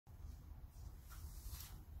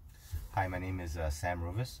Hi, my name is Sam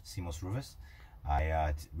Ruvus, Simos Ruvus.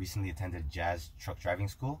 I recently attended Jazz Truck Driving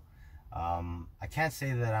School. I can't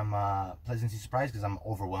say that I'm pleasantly surprised because I'm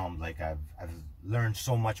overwhelmed. Like I've learned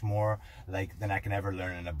so much more than I can ever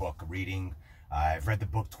learn in a book. Reading, I've read the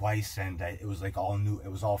book twice, and it was like all new.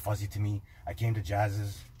 It was all fuzzy to me. I came to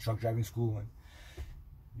Jazz's Truck Driving School,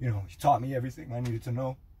 and he taught me everything I needed to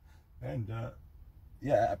know. And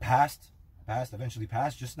yeah, I passed. Eventually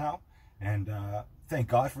passed just now, and thank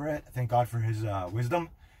God for it. Thank God for his wisdom,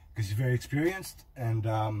 because he's very experienced. And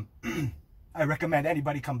I recommend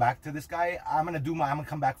anybody come back to this guy. I'm gonna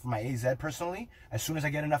come back for my AZ personally. As soon as I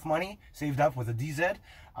get enough money saved up with a DZ,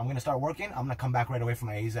 I'm gonna start working. I'm gonna come back right away for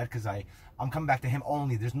my AZ, because I'm coming back to him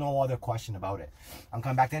only. There's no other question about it. I'm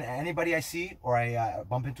coming back to anybody I see or I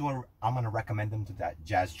bump into. I'm gonna recommend them to that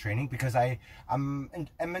Jazz training, because I'm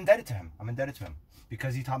indebted to him. I'm indebted to him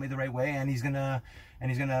because he taught me the right way, and he's gonna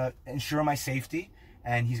ensure my safety,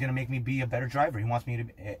 and he's gonna make me be a better driver.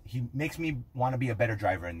 He makes me want to be a better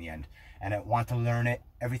driver in the end, and I want to learn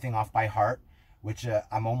everything off by heart, which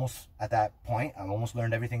I'm almost at that point. I've almost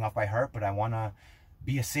learned everything off by heart, but I want to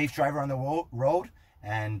be a safe driver on the road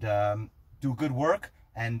and do good work.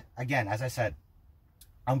 And again, as I said,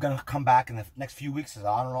 I'm gonna come back in the next few weeks. I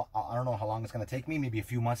don't know how long it's gonna take me. Maybe a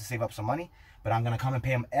few months to save up some money. But I'm gonna come and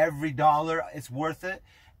pay him every dollar. It's worth it.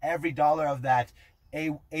 Every dollar of that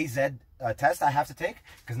AZ test I have to take,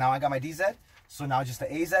 because now I got my DZ. So now just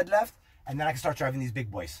the AZ left, and then I can start driving these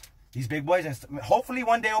big boys. And hopefully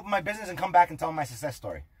one day open my business and come back and tell my success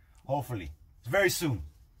story. Hopefully, very soon.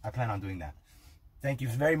 I plan on doing that. Thank you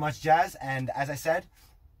very much, Jazz. And as I said,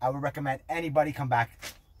 I would recommend anybody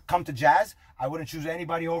come to Jazz. I wouldn't choose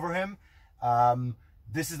anybody over him.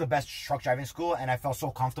 This is the best truck driving school, and I felt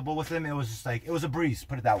so comfortable with him. It was just like, it was a breeze,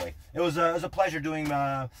 put it that way. It was a pleasure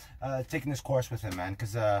taking this course with him, man,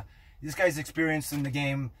 because this guy's experienced in the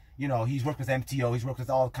game. He's worked with MTO, he's worked with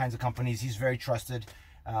all kinds of companies. He's very trusted.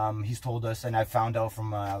 He's told us, and I've found out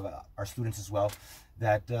from our students as well,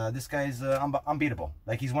 that this guy's unbeatable.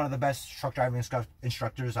 Like, he's one of the best truck driving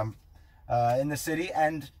instructors in the city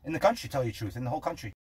and in the country, to tell you the truth, in the whole country.